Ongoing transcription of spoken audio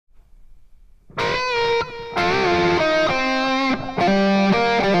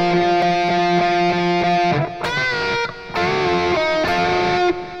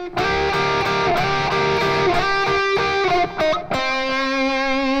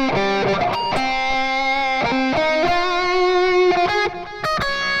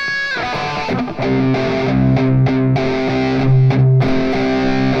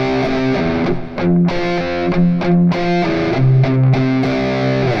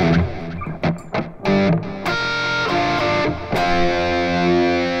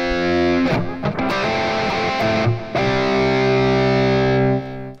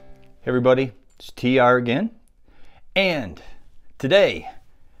everybody, it's TR again, and today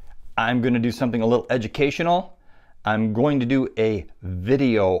I'm going to do something a little educational. I'm going to do a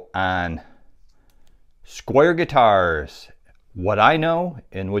video on Squier guitars, what I know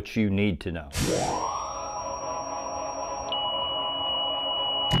and what you need to know.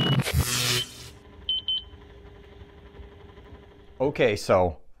 Okay,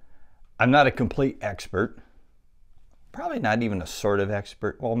 so I'm not a complete expert. Probably not even a sort of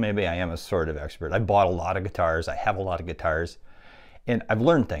expert. Well, maybe I am a sort of expert. I bought a lot of guitars. I have a lot of guitars. And I've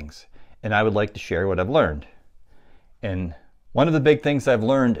learned things. And I would like to share what I've learned. And one of the big things I've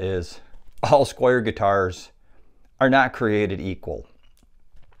learned is all Squier guitars are not created equal.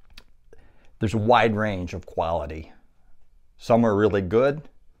 There's a wide range of quality. Some are really good.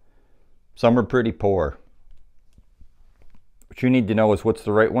 Some are pretty poor. What you need to know is what's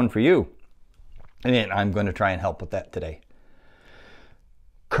the right one for you. And I'm going to try and help with that today.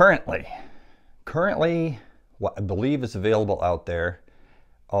 Currently, what I believe is available out there,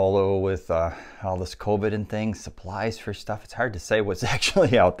 although with all this COVID and things, supplies for stuff, it's hard to say what's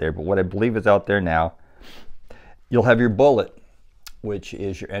actually out there, but what I believe is out there now, you'll have your Bullet, which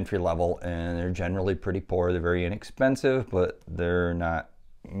is your entry level, and they're generally pretty poor. They're very inexpensive, but they're not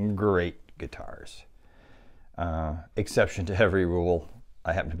great guitars. Exception to every rule.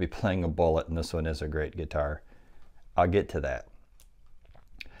 I happen to be playing a Bullet, and this one is a great guitar. I'll get to that.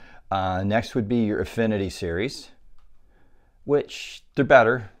 Next would be your Affinity series, which they're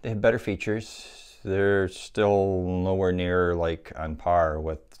better. They have better features. They're still nowhere near like on par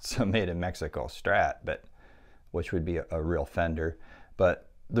with some made in Mexico Strat, but which would be a real Fender, but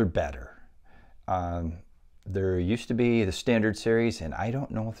they're better. There used to be the Standard series, and I don't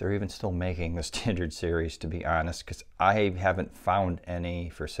know if they're even still making the Standard series, to be honest, because I haven't found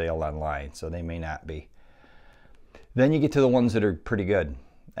any for sale online, so they may not be. Then you get to the ones that are pretty good,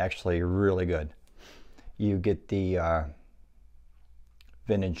 actually really good. You get the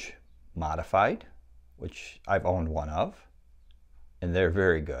Vintage Modified, which I've owned one of, and they're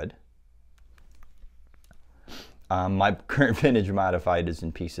very good. My current Vintage Modified is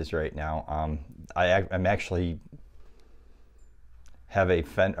in pieces right now. I'm actually have a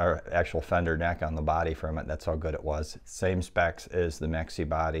actual Fender neck on the body from it. That's how good it was. Same specs as the Mexi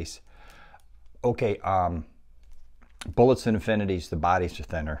bodies. Okay, Bullets and Affinities, the bodies are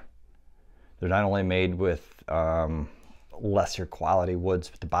thinner. They're not only made with lesser quality woods,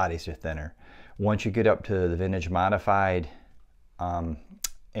 but the bodies are thinner. Once you get up to the Vintage Modified,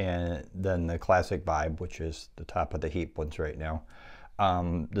 and then the Classic Vibe, which is the top of the heap ones right now,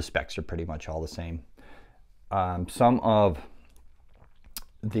 the specs are pretty much all the same. Some of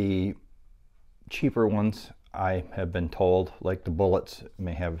the cheaper ones, I have been told, like the Bullets,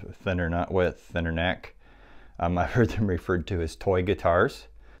 may have thinner nut width, thinner neck. I've heard them referred to as toy guitars.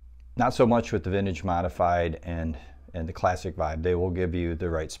 Not so much with the Vintage Modified and the Classic Vibe. They will give you the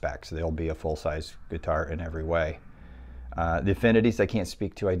right specs. They'll be a full-size guitar in every way. The Affinities I can't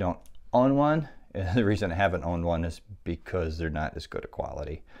speak to. I don't own one. And the reason I haven't owned one is because they're not as good a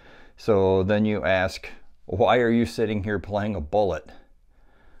quality. So then you ask, why are you sitting here playing a Bullet?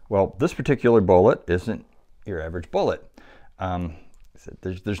 Well, this particular Bullet isn't your average Bullet.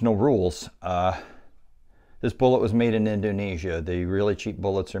 There's no rules. This Bullet was made in Indonesia. The really cheap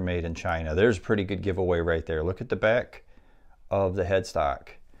Bullets are made in China. There's a pretty good giveaway right there. Look at the back of the headstock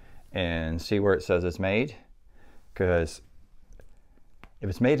and see where it says it's made. Because if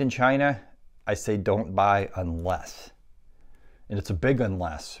it's made in China, I say don't buy unless. And it's a big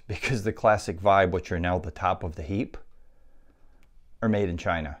unless, because the Classic Vibe, which are now the top of the heap, are made in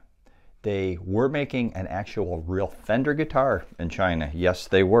China. They were making an actual real Fender guitar in China. Yes,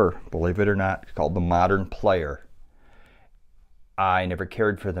 they were, believe it or not. It's called the Modern Player. I never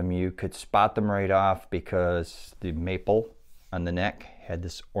cared for them. You could spot them right off because the maple on the neck had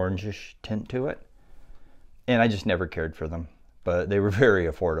this orangish tint to it. And I just never cared for them, but they were very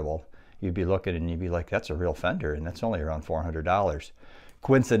affordable. You'd be looking and you'd be like, that's a real Fender, and that's only around $400.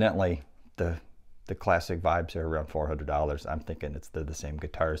 Coincidentally, the Classic Vibes are around $400. I'm thinking they're the same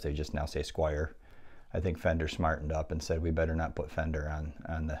guitars. They just now say Squier. I think Fender smartened up and said we better not put Fender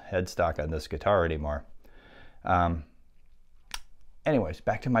on the headstock on this guitar anymore. Anyways,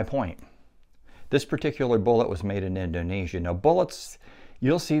 back to my point. This particular Bullet was made in Indonesia. Now Bullets,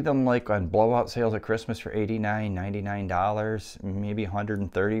 you'll see them like on blowout sales at Christmas for $89, $99, maybe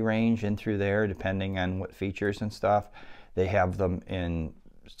 $130 range in through there, depending on what features and stuff. They have them in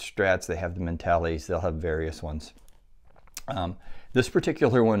Strats, they have them in Tellys, they'll have various ones. This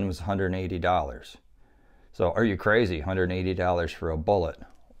particular one was $180. So are you crazy? $180 for a Bullet?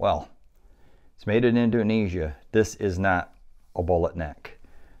 Well, it's made in Indonesia. This is not a Bullet neck.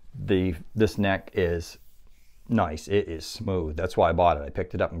 this neck is nice. It is smooth. That's why I bought it. I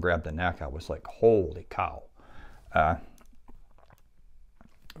picked it up and grabbed the neck. I was like, holy cow.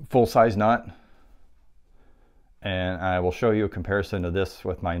 Full-size nut. And I will show you a comparison of this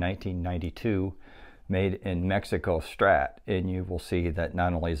with my 1992 made in Mexico Strat, and you will see that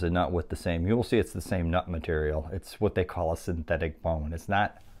not only is the nut with the same, you will see it's the same nut material. It's what they call a synthetic bone. It's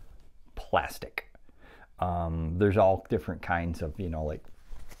not plastic. There's all different kinds of, you know, like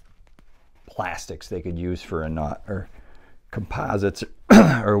plastics they could use for a nut, or composites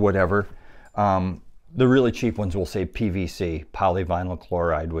or whatever. The really cheap ones will say PVC, polyvinyl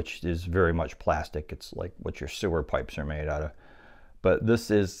chloride, which is very much plastic. It's like what your sewer pipes are made out of. But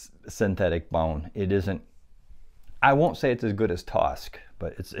this is synthetic bone. It isn't, I won't say it's as good as Tusk,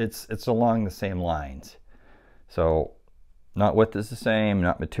 but it's along the same lines. So nut width is the same,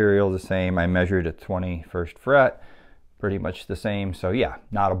 nut material the same. I measured at 21st fret, pretty much the same. So yeah,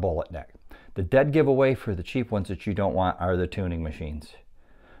 not a bullet neck. The dead giveaway for the cheap ones that you don't want are the tuning machines.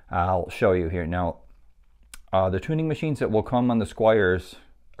 I'll show you here. Now, the tuning machines that will come on the Squiers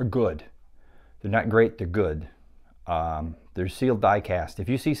are good. They're not great, they're good. They're sealed die cast. If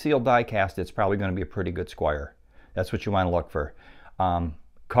you see sealed die cast, it's probably going to be a pretty good Squier. That's what you want to look for.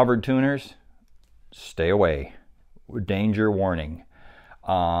 Covered tuners, stay away. Danger warning.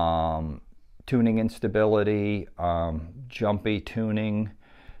 Tuning instability, jumpy tuning.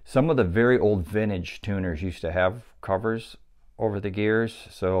 Some of the very old vintage tuners used to have covers over the gears,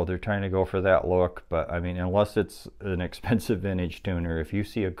 so they're trying to go for that look. But I mean, unless it's an expensive vintage tuner, if you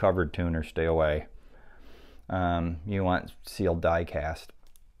see a covered tuner, stay away. You want sealed die cast.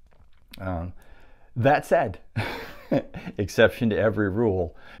 That said, exception to every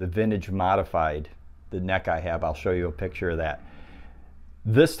rule, the vintage modified, the neck I have, I'll show you a picture of that.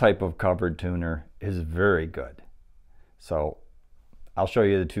 This type of covered tuner is very good. So I'll show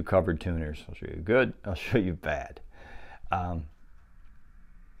you the two covered tuners. I'll show you good, I'll show you bad.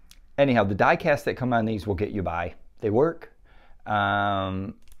 Anyhow, the die casts that come on these will get you by. They work.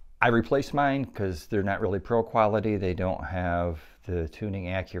 I replaced mine because they're not really pro quality. They don't have the tuning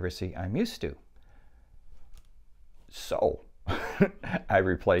accuracy I'm used to. So I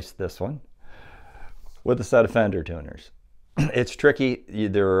replaced this one with a set of fender tuners. It's tricky.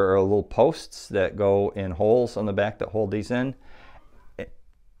 There are little posts that go in holes on the back that hold these in.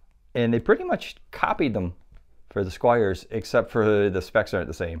 And they pretty much copied them for the Squiers, except for the specs aren't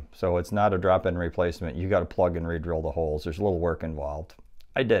the same. So it's not a drop-in replacement. You got to plug and re-drill the holes. There's a little work involved.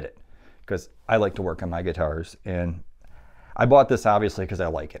 I did it because I like to work on my guitars, and I bought this obviously because I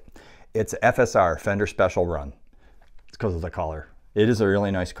like it. It's FSR, Fender Special Run. It's because of the color. It is a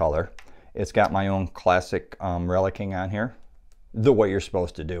really nice color. It's got my own classic relicking on here, the way you're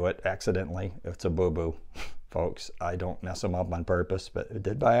supposed to do it, accidentally. It's a boo-boo, folks. I don't mess them up on purpose, but it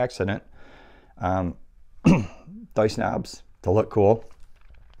did by accident. Dice knobs to look cool,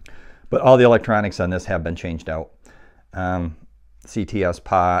 but all the electronics on this have been changed out. CTS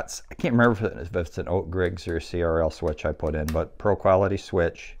pots, I can't remember if it's an Oak Griggs or a CRL switch I put in, but pro quality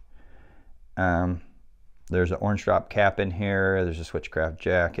switch. There's an orange drop cap in here. There's a Switchcraft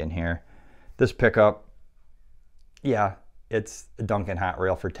jack in here. This pickup, yeah, it's a Duncan hot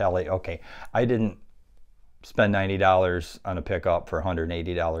rail for telly. Okay, I didn't spend $90 on a pickup for a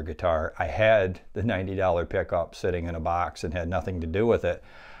 $180 guitar. I had the $90 pickup sitting in a box and had nothing to do with it.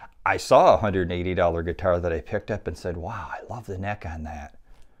 I saw a $180 guitar that I picked up and said, wow, I love the neck on that.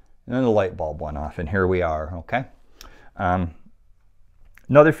 And then the light bulb went off, and here we are, okay?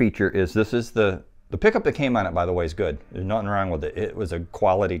 Another feature is this is the pickup that came on it, by the way, is good. There's nothing wrong with it. It was a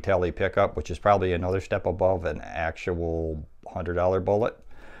quality telly pickup, which is probably another step above an actual $100 bullet.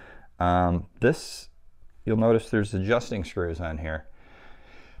 This, you'll notice there's adjusting screws on here.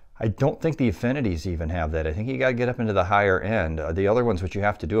 I don't think the Affinities even have that. I think you got to get up into the higher end. The other ones, what you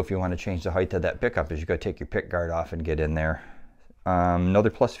have to do if you want to change the height of that pickup, is you got to take your pick guard off and get in there.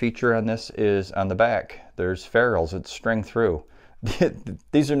 Another plus feature on this is on the back, there's ferrules. It's string through.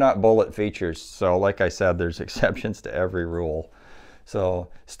 These are not bullet features, so like I said, there's exceptions to every rule. So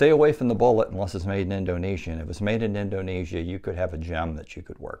stay away from the bullet unless it's made in Indonesia. And if it's made in Indonesia, you could have a gem that you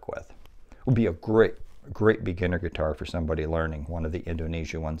could work with. It would be a great beginner guitar for somebody learning, one of the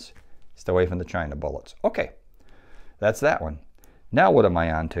Indonesia ones. Stay away from the China bullets. Okay, that's that one. Now what am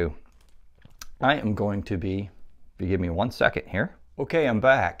I on to? I am going to be, if you give me 1 second here. Okay, I'm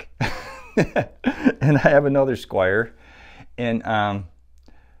back. And I have another Squier. And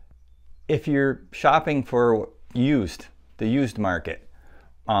if you're shopping for the used market,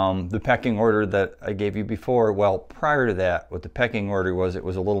 the pecking order that I gave you before, well, prior to that, what the pecking order was, it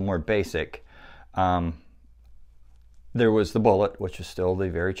was a little more basic. there was the Bullet, which is still the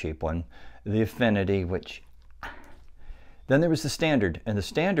very cheap one, the Affinity, which, then there was the Standard, and the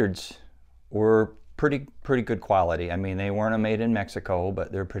Standards were pretty good quality. I mean, they weren't made in Mexico,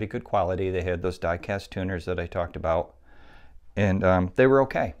 but they're pretty good quality. They had those die-cast tuners that I talked about, and they were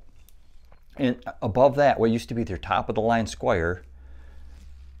okay. And above that, what used to be their top-of-the-line Squier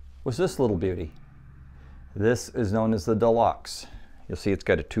was this little beauty. This is known as the Deluxe. You'll see it's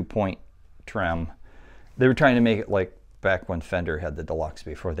got a 2-point trim. They were trying to make it like back when Fender had the Deluxe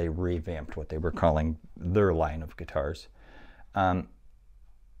before they revamped what they were calling their line of guitars.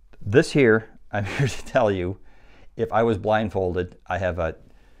 This here, I'm here to tell you, if I was blindfolded, I have a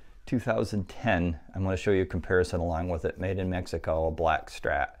 2010, I'm going to show you a comparison along with it, made in Mexico, a black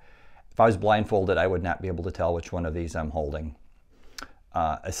Strat. If I was blindfolded, I would not be able to tell which one of these I'm holding.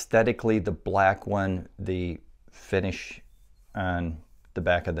 Aesthetically, the black one, the finish on the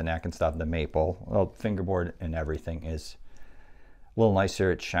back of the neck and stuff, the maple, well, fingerboard and everything is a little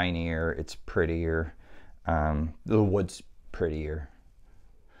nicer. It's shinier, it's prettier, the wood's prettier,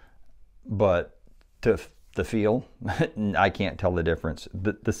 but to the feel, I can't tell the difference.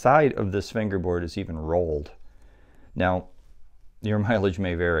 The side of this fingerboard is even rolled. Now, your mileage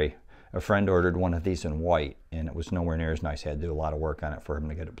may vary. A friend ordered one of these in white, and it was nowhere near as nice. I had to do a lot of work on it for him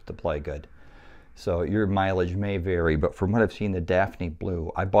to get it to play good. So your mileage may vary, but from what I've seen, the Daphne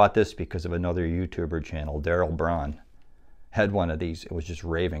Blue, I bought this because of another YouTuber channel, Daryl Braun, had one of these. It was just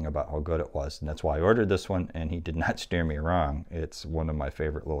raving about how good it was, and that's why I ordered this one, and he did not steer me wrong. It's one of my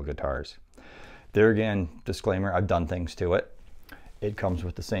favorite little guitars. There again, disclaimer, I've done things to it. It comes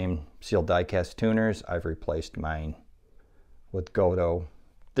with the same sealed die-cast tuners. I've replaced mine with Godot.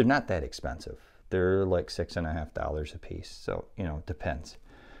 They're not that expensive. They're like $6.50 a piece, so, you know, it depends.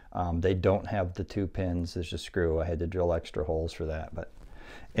 They don't have the 2 pins. There's a screw. I had to drill extra holes for that.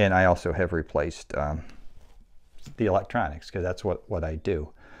 And I also have replaced the electronics, because that's what I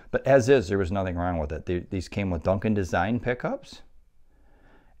do. But as is, there was nothing wrong with it. These came with Duncan Design pickups.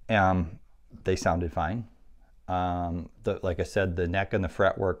 They sounded fine. Like I said, the neck and the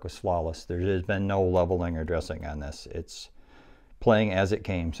fretwork was flawless. There has been no leveling or dressing on this. It's playing as it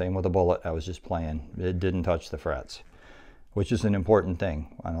came. Same with the Bullet. I was just playing. It didn't touch the frets, which is an important thing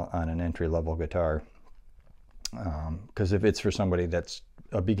on an entry-level guitar. Because if it's for somebody that's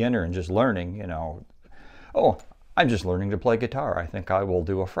a beginner and just learning, you know, oh, I'm just learning to play guitar, I think I will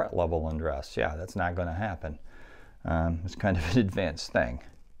do a fret level and dress. Yeah, that's not going to happen. It's kind of an advanced thing.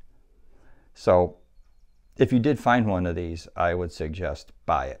 So if you did find one of these, I would suggest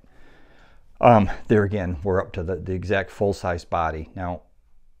buy it. There again, we're up to the exact full-size body. Now,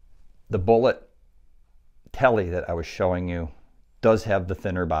 the Bullet Telly that I was showing you does have the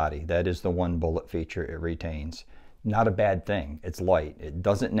thinner body. That is the one Bullet feature it retains. Not a bad thing. It's light. It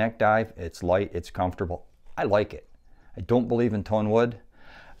doesn't neck dive. It's light. It's comfortable. I like it. I don't believe in tone wood.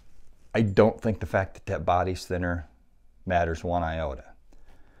 I don't think the fact that that body's thinner matters one iota.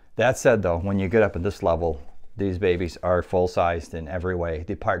 That said, though, when you get up at this level, these babies are full-sized in every way.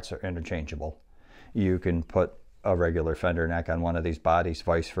 The parts are interchangeable. You can put a regular fender neck on one of these bodies,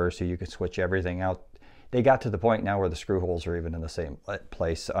 vice versa. You can switch everything out. They got to the point now where the screw holes are even in the same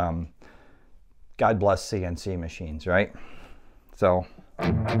place. God bless CNC machines, right? So.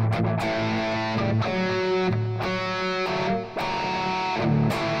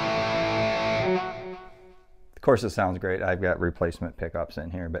 Of course, it sounds great. I've got replacement pickups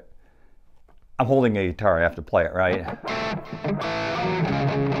in here, but I'm holding a guitar. I have to play it, right?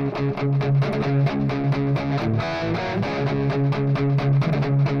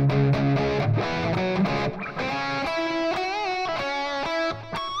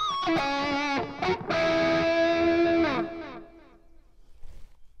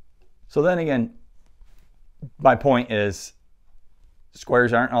 So then again, my point is,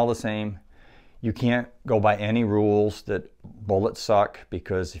 Squiers aren't all the same. You can't go by any rules that Bullets suck,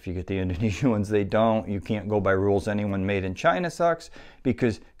 because if you get the Indonesian ones, they don't. You can't go by rules anyone made in China sucks,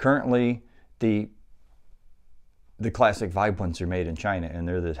 because currently the classic Vibe ones are made in China, and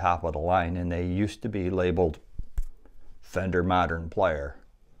they're the top of the line, and they used to be labeled Fender Modern Player.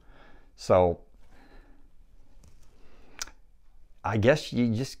 So I guess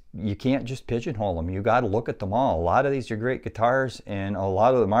you can't just pigeonhole them. You got to look at them all. A lot of these are great guitars, and a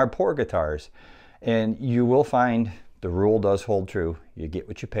lot of them are poor guitars. And you will find the rule does hold true. You get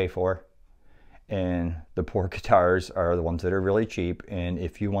what you pay for. And the poor guitars are the ones that are really cheap. And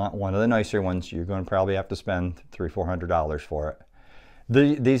if you want one of the nicer ones, you're going to probably have to spend $300–400 for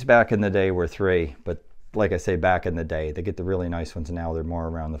it. These back in the day were $3, but like I say, back in the day, they get the really nice ones now. They're more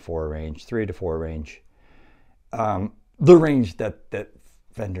around the $4 range, $3 to $4 range. The range that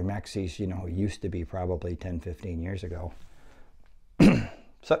Fender Mexis, you know, used to be probably 10, 15 years ago.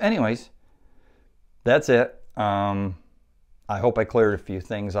 So anyways, that's it. I hope I cleared a few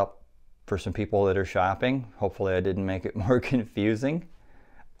things up for some people that are shopping. Hopefully I didn't make it more confusing.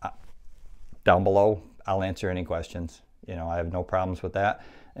 Down below, I'll answer any questions. You know, I have no problems with that.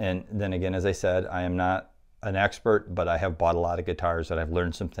 And then again, as I said, I am not an expert, but I have bought a lot of guitars that I've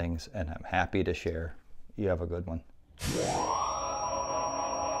learned some things, and I'm happy to share. You have a good one.